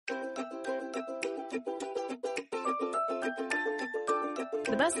The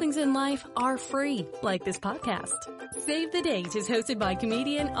best things in life are free, like this podcast. Save the Date is hosted by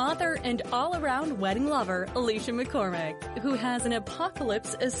comedian, author, and all-around wedding lover, Alicia McCormick, who has an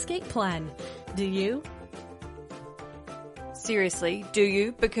apocalypse escape plan. Do you? Seriously, do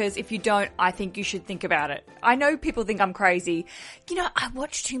you? Because if you don't, I think you should think about it. I know people think I'm crazy. You know, I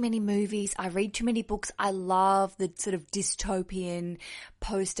watch too many movies. I read too many books. I love the sort of dystopian,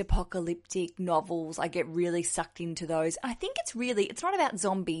 post-apocalyptic novels. I get really sucked into those. I think it's not about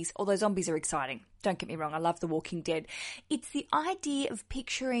zombies, although zombies are exciting. Don't get me wrong, I love The Walking Dead. It's the idea of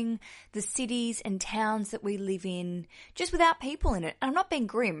picturing the cities and towns that we live in just without people in it. And I'm not being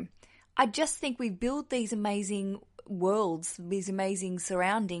grim. I just think we build these amazing worlds, these amazing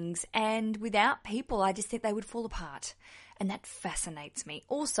surroundings, and without people, I just think they would fall apart. And that fascinates me.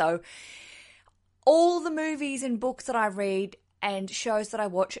 Also, all the movies and books that I read and shows that I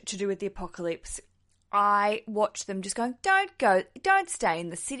watch to do with the apocalypse, I watch them just going, don't stay in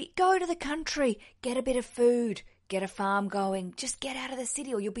the city, go to the country, get a bit of food, get a farm going, just get out of the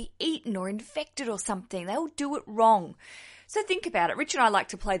city or you'll be eaten or infected or something. They'll do it wrong. So think about it. Rich and I like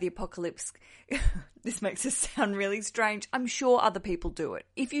to play the apocalypse. This makes us sound really strange. I'm sure other people do it.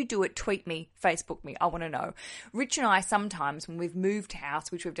 If you do it, tweet me, Facebook me. I want to know. Rich and I sometimes, when we've moved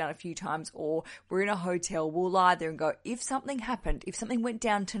house, which we've done a few times, or we're in a hotel, we'll lie there and go, if something happened, if something went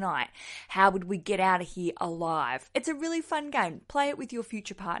down tonight, how would we get out of here alive? It's a really fun game. Play it with your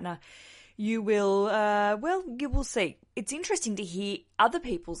future partner. You will, you will see. It's interesting to hear other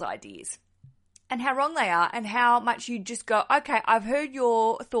people's ideas and how wrong they are and how much you just go, okay, I've heard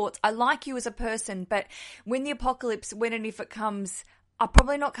your thoughts. I like you as a person, but when the apocalypse, when and if it comes, I'm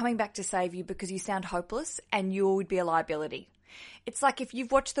probably not coming back to save you because you sound hopeless and you would be a liability. It's like if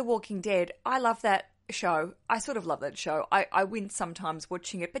you've watched The Walking Dead, I love that show. I sort of love that show. I wince sometimes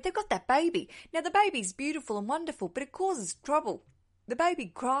watching it, but they've got that baby. Now the baby's beautiful and wonderful, but it causes trouble. The baby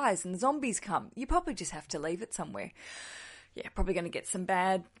cries and the zombies come. You probably just have to leave it somewhere. Yeah, probably going to get some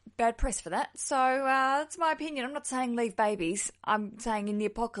bad press for that. So that's my opinion. I'm not saying leave babies. I'm saying in the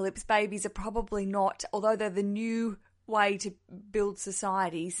apocalypse, babies are probably not, although they're the new way to build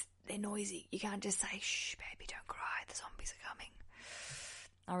societies, they're noisy. You can't just say, shh, baby, don't cry. The zombies are coming.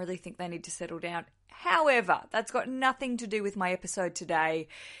 I really think they need to settle down. However, that's got nothing to do with my episode today.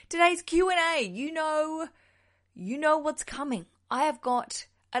 Today's Q&A. You know what's coming. I have got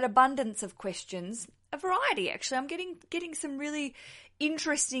an abundance of questions. A variety, actually. I'm getting some really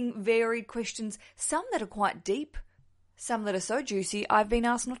interesting, varied questions. Some that are quite deep. Some that are so juicy, I've been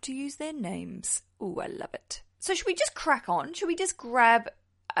asked not to use their names. Ooh, I love it. So should we just crack on? Should we just grab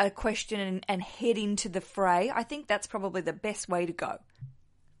a question and head into the fray? I think that's probably the best way to go.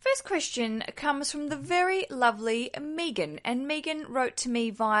 First question comes from the very lovely Megan. And Megan wrote to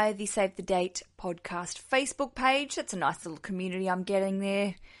me via the Save the Date podcast Facebook page. That's a nice little community I'm getting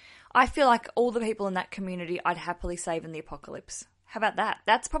there. I feel like all the people in that community I'd happily save in the apocalypse. How about that?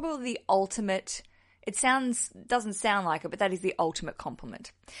 That's probably the ultimate. Doesn't sound like it, but that is the ultimate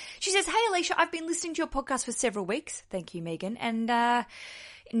compliment. She says, hey Alicia, I've been listening to your podcast for several weeks. Thank you, Megan. And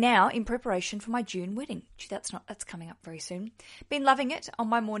now in preparation for my June wedding. That's coming up very soon. Been loving it on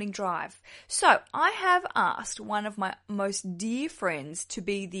my morning drive. So I have asked one of my most dear friends to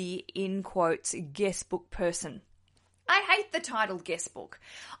be the, in quotes, guest book person. I hate the title guest book.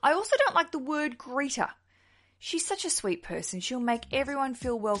 I also don't like the word greeter. She's such a sweet person. She'll make everyone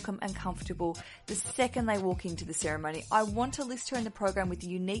feel welcome and comfortable the second they walk into the ceremony. I want to list her in the program with a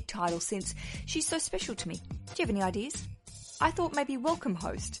unique title since she's so special to me. Do you have any ideas? I thought maybe welcome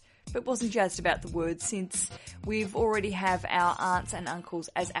host, but wasn't jazzed about the word since we've already have our aunts and uncles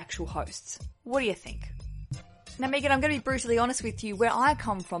as actual hosts. What do you think? Now, Megan, I'm going to be brutally honest with you. Where I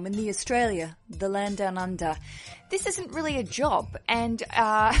come from, in the Australia, the land down under, this isn't really a job. And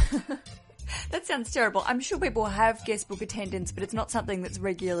that sounds terrible. I'm sure people have guest book attendants, but it's not something that's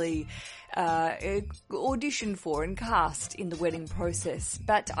regularly auditioned for and cast in the wedding process.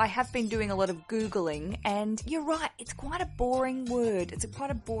 But I have been doing a lot of Googling, and you're right, it's quite a boring word. It's quite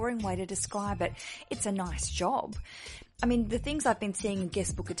a boring way to describe it. It's a nice job. I mean, the things I've been seeing in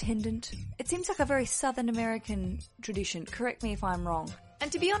guest book attendant, it seems like a very Southern American tradition. Correct me if I'm wrong.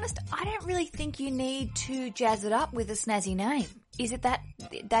 And to be honest, I don't really think you need to jazz it up with a snazzy name. Is it that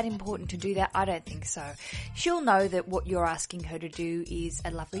important to do that? I don't think so. She'll know that what you're asking her to do is a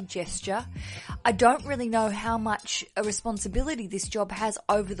lovely gesture. I don't really know how much a responsibility this job has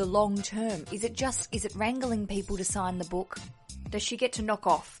over the long term. Is it wrangling people to sign the book? Does she get to knock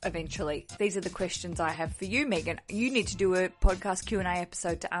off eventually? These are the questions I have for you, Megan. You need to do a podcast Q&A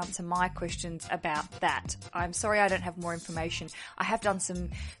episode to answer my questions about that. I'm sorry I don't have more information. I have done some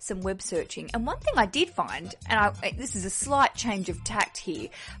web searching. And one thing I did find, and this is a slight change of tact here,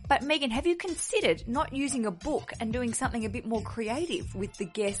 but Megan, have you considered not using a book and doing something a bit more creative with the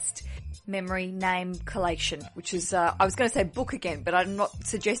guest memory name collation, which is, I was going to say book again, but I'm not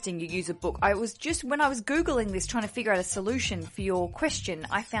suggesting you use a book. When I was Googling this, trying to figure out a solution for your question,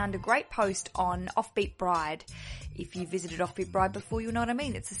 I found a great post on Offbeat Bride. If you visited Offbeat Bride before, you'll know what I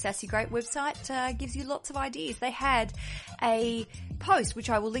mean. It's a sassy, great website, gives you lots of ideas. They had a post, which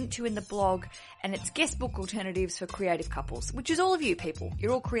I will link to in the blog, and it's guest book alternatives for creative couples, which is all of you people.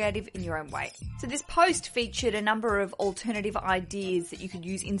 You're all creative in your own way. So this post featured a number of alternative ideas that you could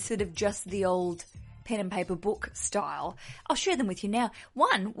use instead of just the old pen and paper book style. I'll share them with you now.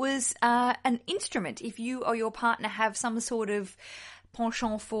 One was an instrument. If you or your partner have some sort of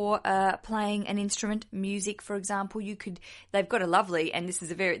penchant for playing an instrument, music, for example, they've got a lovely, and this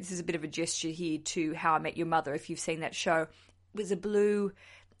is a bit of a gesture here to How I Met Your Mother, if you've seen that show,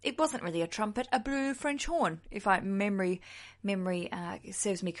 it wasn't really a trumpet, a blue French horn, if memory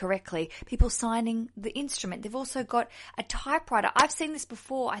serves me correctly. People signing the instrument. They've also got a typewriter. I've seen this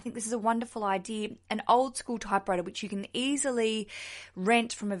before. I think this is a wonderful idea. An old school typewriter, which you can easily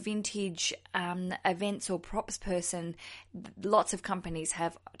rent from a vintage events or props person. Lots of companies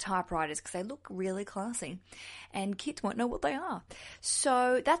have typewriters because they look really classy, and kids won't know what they are.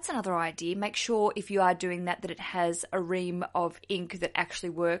 So that's another idea. Make sure if you are doing that it has a ream of ink that actually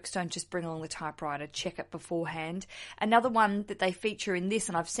works. Don't just bring along the typewriter. Check it beforehand. Another one that they feature in this,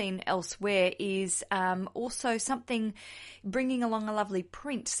 and I've seen elsewhere, is also something bringing along a lovely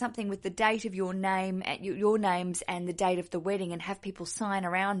print, something with the date of your name, your names, and the date of the wedding, and have people sign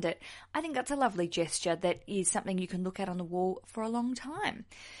around it. I think that's a lovely gesture that is something you can look at on the wall for a long time.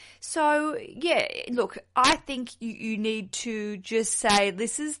 So yeah, look, I think you need to just say,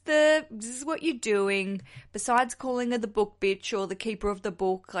 this is what you're doing. Besides calling her the book bitch or the keeper of the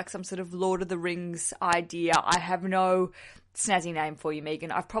book, like some sort of Lord of the Rings idea, I have no snazzy name for you,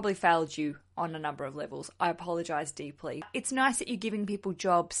 Megan. I've probably failed you on a number of levels. I apologise deeply. It's nice that you're giving people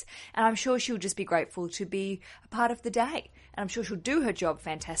jobs, and I'm sure she'll just be grateful to be a part of the day. And I'm sure she'll do her job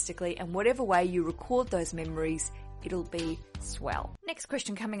fantastically, and whatever way you record those memories, it'll be swell. Next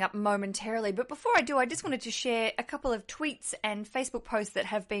question coming up momentarily, but before I do, I just wanted to share a couple of tweets and Facebook posts that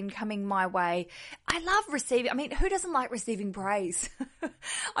have been coming my way. I love who doesn't like receiving praise?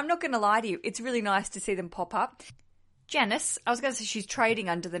 I'm not going to lie to you. It's really nice to see them pop up. Janice, I was going to say she's trading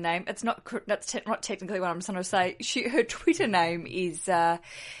under the name. That's not technically what I'm trying to say. Her Twitter name is JM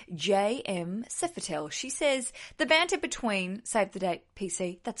Sefatel. She says, the banter between Save the Date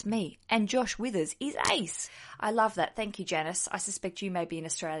PC, that's me, and Josh Withers is ace. I love that. Thank you, Janice. I suspect you may be an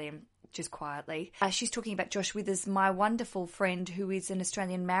Australian, just quietly. She's talking about Josh Withers, my wonderful friend who is an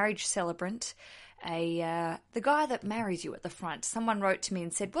Australian marriage celebrant. The guy that marries you at the front. Someone wrote to me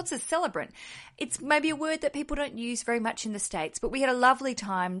and said, what's a celebrant? It's maybe a word that people don't use very much in the States, but we had a lovely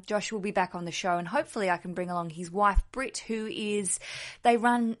time. Josh will be back on the show, and hopefully I can bring along his wife, Britt, they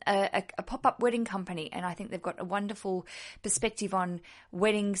run a pop-up wedding company, and I think they've got a wonderful perspective on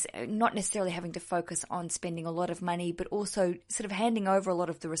weddings, not necessarily having to focus on spending a lot of money, but also sort of handing over a lot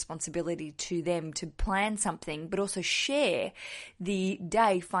of the responsibility to them to plan something, but also share the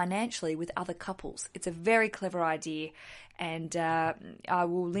day financially with other couples. It's a very clever idea, and I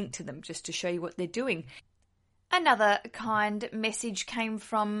will link to them just to show you what they're doing. Another kind message came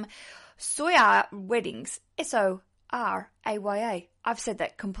from Soya Weddings, Soraya. I've said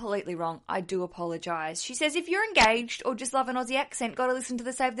that completely wrong. I do apologise. She says, if you're engaged or just love an Aussie accent, got to listen to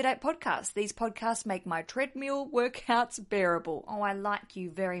the Save the Date podcast. These podcasts make my treadmill workouts bearable. Oh, I like you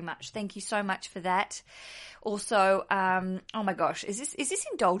very much. Thank you so much for that. Also, oh my gosh, is this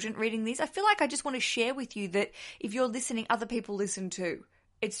indulgent reading these? I feel like I just want to share with you that if you're listening, other people listen too.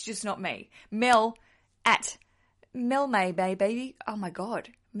 It's just not me. Mel May Baby. Oh my God.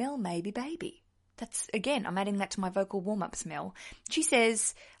 Mel Maybe Baby. That's, again, I'm adding that to my vocal warm-ups, Mel. She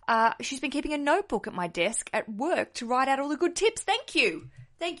says she's been keeping a notebook at my desk at work to write out all the good tips. Thank you.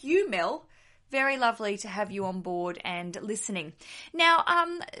 Thank you, Mel. Very lovely to have you on board and listening. Now,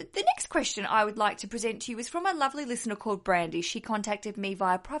 the next question I would like to present to you is from a lovely listener called Brandy. She contacted me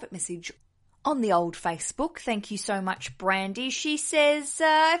via private message on the old Facebook. Thank you so much, Brandy. She says, if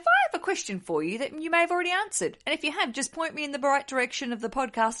I have a question for you that you may have already answered, and if you have, just point me in the right direction of the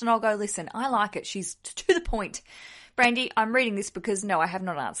podcast and I'll go listen. I like it. She's to the point. Brandy, I'm reading this because no, I have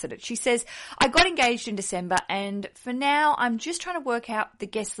not answered it. She says, I got engaged in December and for now I'm just trying to work out the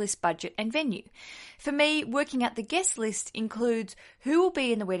guest list budget and venue. For me, working out the guest list includes who will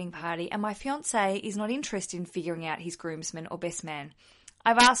be in the wedding party and my fiancé is not interested in figuring out his groomsman or best man.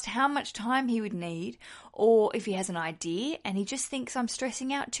 I've asked how much time he would need or if he has an idea and he just thinks I'm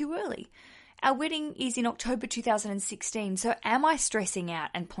stressing out too early. Our wedding is in October 2016, so am I stressing out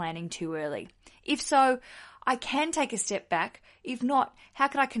and planning too early? If so, I can take a step back. If not, how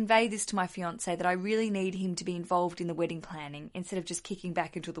can I convey this to my fiancé that I really need him to be involved in the wedding planning instead of just kicking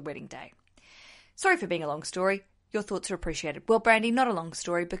back until the wedding day? Sorry for being a long story. Your thoughts are appreciated. Well, Brandy, not a long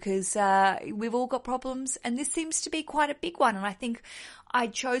story because we've all got problems and this seems to be quite a big one. And I think I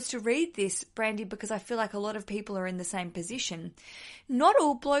chose to read this, Brandy, because I feel like a lot of people are in the same position. Not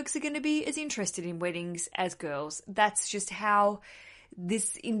all blokes are going to be as interested in weddings as girls. That's just how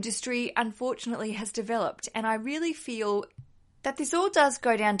this industry unfortunately has developed. And I really feel that this all does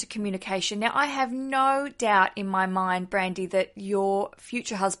go down to communication. Now, I have no doubt in my mind, Brandy, that your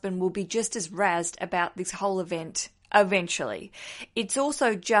future husband will be just as razzed about this whole event eventually. It's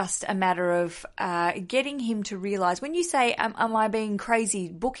also just a matter of getting him to realise, when you say, am I being crazy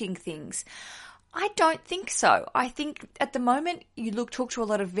booking things? I don't think so. I think at the moment you talk to a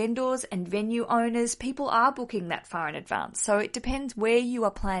lot of vendors and venue owners, people are booking that far in advance. So it depends where you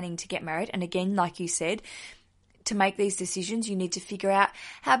are planning to get married. And again, like you said, to make these decisions, you need to figure out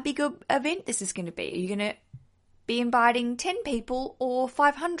how big an event this is going to be. Are you going to be inviting 10 people or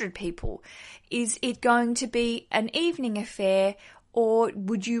 500 people? Is it going to be an evening affair or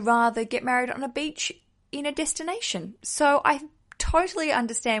would you rather get married on a beach in a destination? So I totally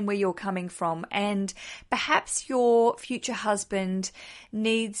understand where you're coming from and perhaps your future husband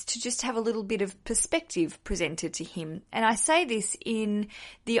needs to just have a little bit of perspective presented to him. And I say this in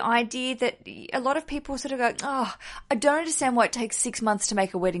the idea that a lot of people sort of go, oh, I don't understand why it takes 6 months to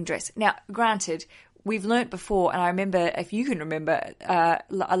make a wedding dress. Now, granted, we've learnt before, and I remember, if you can remember,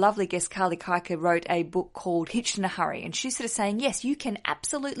 a lovely guest, Carly Kiker, wrote a book called Hitched in a Hurry, and she's sort of saying, yes, you can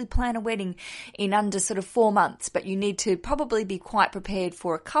absolutely plan a wedding in under sort of 4 months, but you need to probably be quite prepared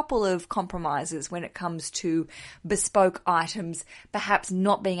for a couple of compromises when it comes to bespoke items, perhaps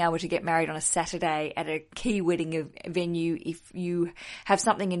not being able to get married on a Saturday at a key wedding venue. If you have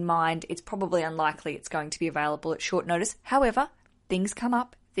something in mind, it's probably unlikely it's going to be available at short notice. However, things come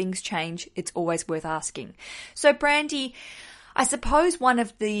up. Things change. It's always worth asking. So, Brandy, I suppose one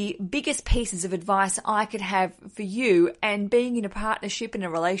of the biggest pieces of advice I could have for you, and being in a partnership, in a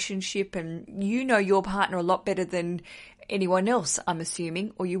relationship, and you know your partner a lot better than anyone else, I'm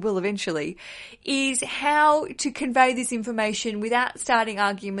assuming, or you will eventually, is how to convey this information without starting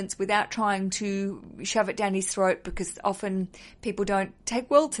arguments, without trying to shove it down his throat, because often people don't take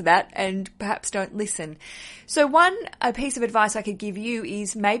well to that and perhaps don't listen. So a piece of advice I could give you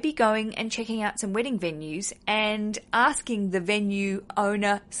is maybe going and checking out some wedding venues and asking the venue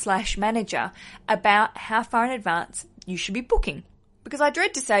owner/manager about how far in advance you should be booking. Because I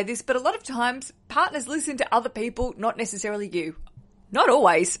dread to say this, but a lot of times partners listen to other people, not necessarily you. Not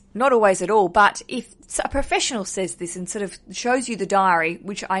always at all, but if a professional says this and sort of shows you the diary,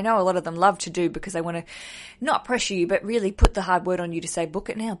 which I know a lot of them love to do because they want to not pressure you, but really put the hard word on you to say,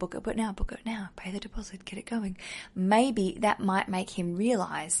 book it now, pay the deposit, get it going. Maybe that might make him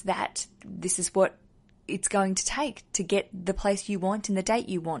realise that this is what it's going to take to get the place you want and the date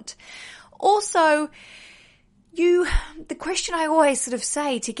you want. Also, the question I always sort of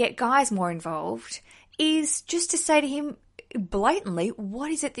say to get guys more involved is just to say to him blatantly,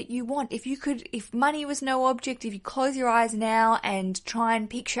 what is it that you want? If money was no object, if you close your eyes now and try and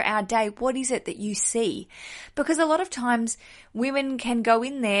picture our day, what is it that you see? Because a lot of times women can go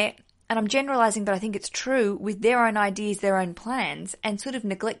in there, and I'm generalizing, but I think it's true, with their own ideas, their own plans, and sort of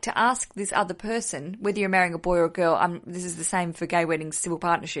neglect to ask this other person, whether you're marrying a boy or a girl, this is the same for gay weddings, civil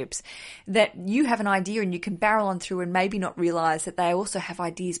partnerships, that you have an idea and you can barrel on through and maybe not realize that they also have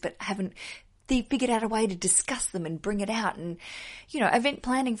ideas but haven't figured out a way to discuss them and bring it out. And, event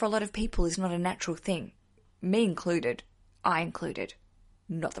planning for a lot of people is not a natural thing. Me included. I included.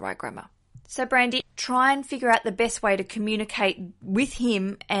 Not the right grammar. So, Brandy, try and figure out the best way to communicate with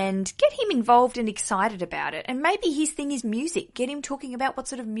him and get him involved and excited about it. And maybe his thing is music. Get him talking about what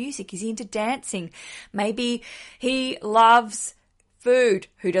sort of music. Is he into dancing? Maybe he loves Food.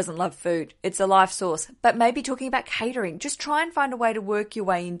 Who doesn't love food? It's a life source. But maybe talking about catering. Just try and find a way to work your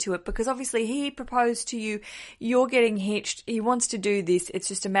way into it, because obviously he proposed to you. You're getting hitched. He wants to do this. It's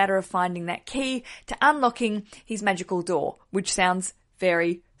just a matter of finding that key to unlocking his magical door, which sounds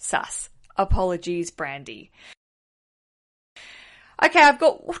very sus. Apologies, Brandy. Okay, I've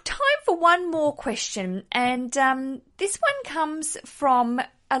got time for one more question, and this one comes from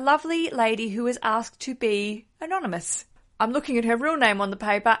a lovely lady who was asked to be anonymous. I'm looking at her real name on the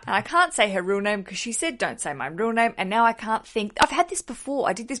paper, and I can't say her real name because she said don't say my real name, and now I can't think. I've had this before.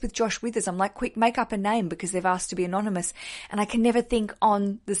 I did this with Josh Withers. I'm like, quick, make up a name because they've asked to be anonymous, and I can never think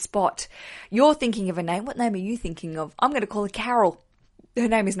on the spot. You're thinking of a name. What name are you thinking of? I'm going to call her Carol. Her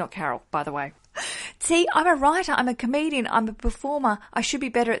name is not Carol, by the way. See, I'm a writer, I'm a comedian, I'm a performer. I should be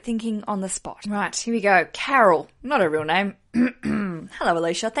better at thinking on the spot. Right, here we go. Carol, not her real name. Hello,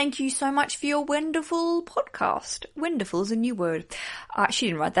 Alicia. Thank you so much for your wonderful podcast. Wonderful is a new word. She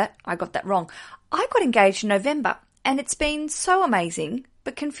didn't write that. I got that wrong. I got engaged in November, and it's been so amazing,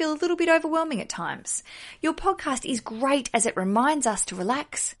 but can feel a little bit overwhelming at times. Your podcast is great as it reminds us to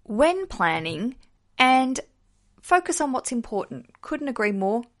relax when planning and focus on what's important. Couldn't agree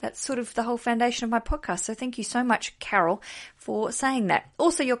more. That's sort of the whole foundation of my podcast. So thank you so much, Carol, for saying that.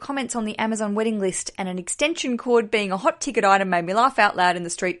 Also, your comments on the Amazon wedding list and an extension cord being a hot ticket item made me laugh out loud in the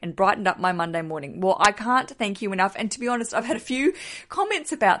street and brightened up my Monday morning. Well, I can't thank you enough. And to be honest, I've had a few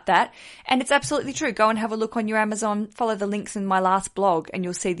comments about that, and it's absolutely true. Go and have a look on your Amazon. Follow the links in my last blog and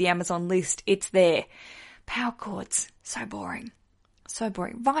you'll see the Amazon list. It's there. Power cords. So boring. So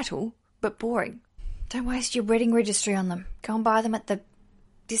boring. Vital, but boring. Don't waste your wedding registry on them. Go and buy them at the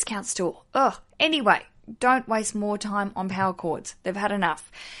discount store. Ugh. Anyway, don't waste more time on power cords. They've had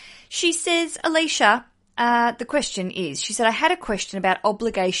enough. She says, Alicia, the question is, she said, I had a question about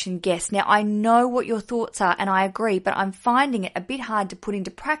obligation guests. Now, I know what your thoughts are and I agree, but I'm finding it a bit hard to put into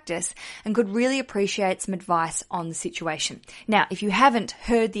practice and could really appreciate some advice on the situation. Now, if you haven't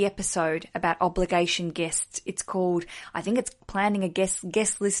heard the episode about obligation guests, it's called, I think it's planning a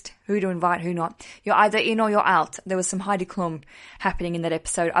guest list, who to invite, who not. You're either in or you're out. There was some Heidi Klum happening in that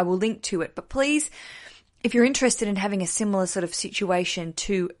episode. I will link to it. But please, if you're interested in having a similar sort of situation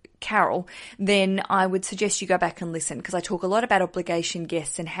to Carol, then I would suggest you go back and listen, because I talk a lot about obligation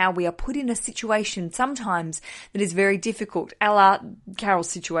guests and how we are put in a situation sometimes that is very difficult, a la Carol's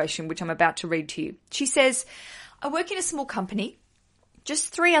situation, which I'm about to read to you. She says, I work in a small company, just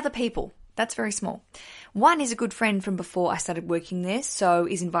 3 other people. That's very small. One is a good friend from before I started working there, so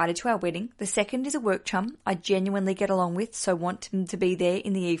is invited to our wedding. The second is a work chum I genuinely get along with, so want him to be there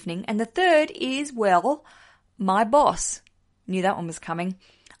in the evening. And the third is, well, my boss. Knew that one was coming.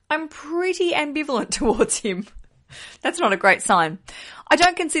 I'm pretty ambivalent towards him. That's not a great sign. I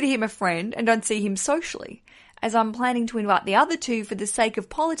don't consider him a friend and don't see him socially. As I'm planning to invite the other 2 for the sake of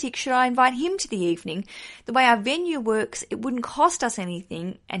politics, should I invite him to the evening? The way our venue works, it wouldn't cost us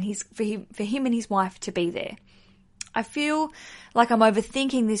anything and for him and his wife to be there. I feel like I'm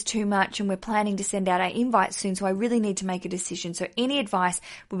overthinking this too much and we're planning to send out our invites soon, so I really need to make a decision. So any advice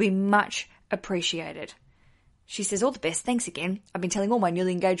would be much appreciated. She says, all the best. Thanks again. I've been telling all my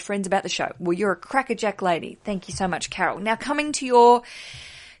newly engaged friends about the show. Well, you're a crackerjack lady. Thank you so much, Carol. Now, coming to your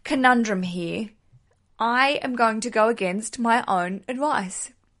conundrum here, I am going to go against my own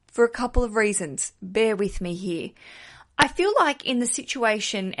advice for a couple of reasons. Bear with me here. I feel like in the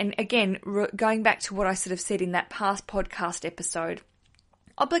situation, and again, going back to what I sort of said in that past podcast episode,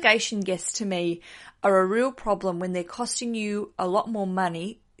 obligation guests to me are a real problem when they're costing you a lot more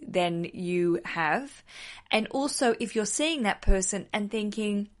money than you have. And also if you're seeing that person and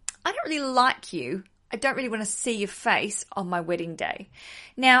thinking, I don't really like you, I don't really want to see your face on my wedding day.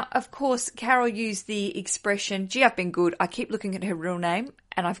 Now, of course, Carol used the expression, gee, I've been good. I keep looking at her real name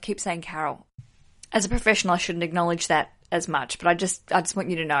and I keep saying Carol. As a professional, I shouldn't acknowledge that as much, but I just want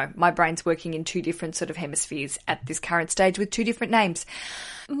you to know my brain's working in 2 different sort of hemispheres at this current stage with 2 different names.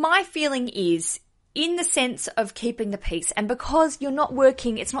 My feeling is, in the sense of keeping the peace, and because you're not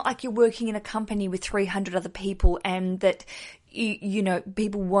working, it's not like you're working in a company with 300 other people and that, you know,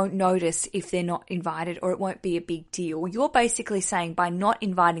 people won't notice if they're not invited or it won't be a big deal. You're basically saying, by not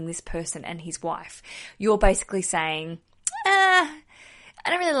inviting this person and his wife, you're basically saying, I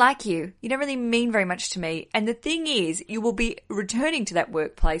don't really like you. You don't really mean very much to me. And the thing is, you will be returning to that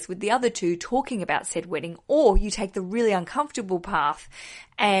workplace with the other 2 talking about said wedding, or you take the really uncomfortable path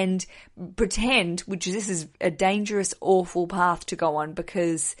and pretend, this is a dangerous, awful path to go on,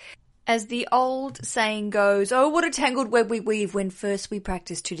 because As the old saying goes, oh, what a tangled web we weave when first we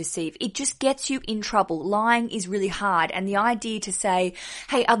practice to deceive. It just gets you in trouble. Lying is really hard. And the idea to say,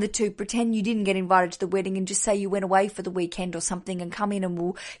 hey, other two, pretend you didn't get invited to the wedding and just say you went away for the weekend or something and come in and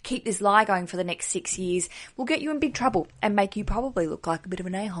we'll keep this lie going for the next 6 years, will get you in big trouble and make you probably look like a bit of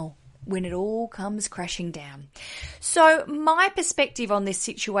an a-hole when it all comes crashing down. So my perspective on this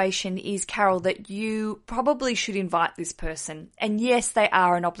situation is, Carol, that you probably should invite this person. And yes, they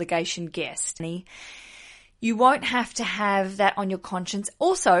are an obligation guest. You won't have to have that on your conscience.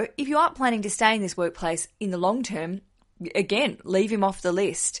 Also, if you aren't planning to stay in this workplace in the long term, again, leave him off the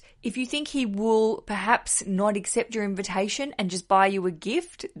list. If you think he will perhaps not accept your invitation and just buy you a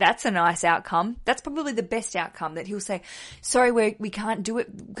gift, that's a nice outcome. That's probably the best outcome, that he'll say, sorry, we can't do it,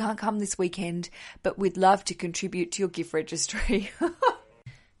 we can't come this weekend, but we'd love to contribute to your gift registry.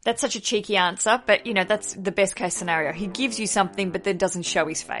 That's such a cheeky answer, but that's the best case scenario. He gives you something, but then doesn't show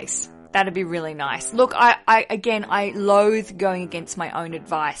his face. That'd be really nice. Look, I loathe going against my own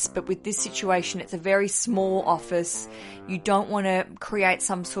advice, but with this situation, it's a very small office. You don't want to create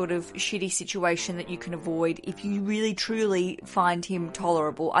some sort of shitty situation that you can avoid if you really truly find him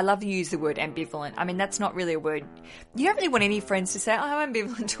tolerable. I love to use the word ambivalent. I mean, that's not really a word. You don't really want any friends to say, oh, I'm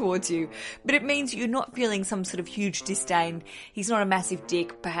ambivalent towards you, but it means you're not feeling some sort of huge disdain. He's not a massive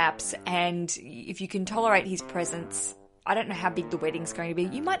dick, perhaps, and if you can tolerate his presence, I don't know how big the wedding's going to be.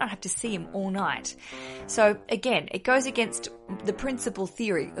 You might not have to see him all night. So again, it goes against the principal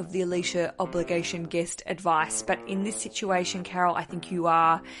theory of the Alicia obligation guest advice. But in this situation, Carol, I think you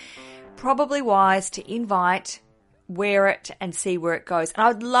are probably wise to invite, wear it, and see where it goes. And I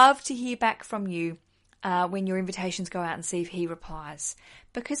would love to hear back from you when your invitations go out and see if he replies.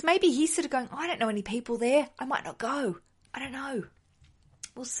 Because maybe he's sort of going, I don't know any people there. I might not go. I don't know.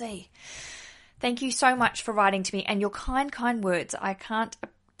 We'll see. Thank you so much for writing to me and your kind words. I can't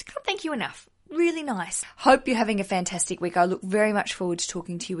thank you enough. Really nice. Hope you're having a fantastic week. I look very much forward to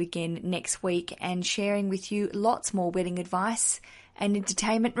talking to you again next week and sharing with you lots more wedding advice and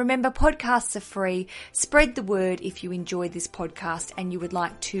entertainment. Remember, podcasts are free. Spread the word if you enjoy this podcast and you would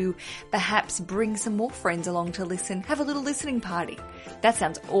like to perhaps bring some more friends along to listen. Have a little listening party. That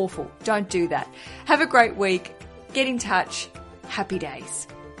sounds awful. Don't do that. Have a great week. Get in touch. Happy days.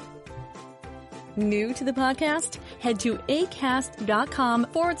 New to the podcast? Head to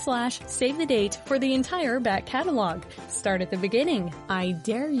acast.com/save the date for the entire back catalog. Start at the beginning. I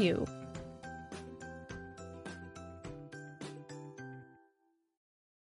dare you.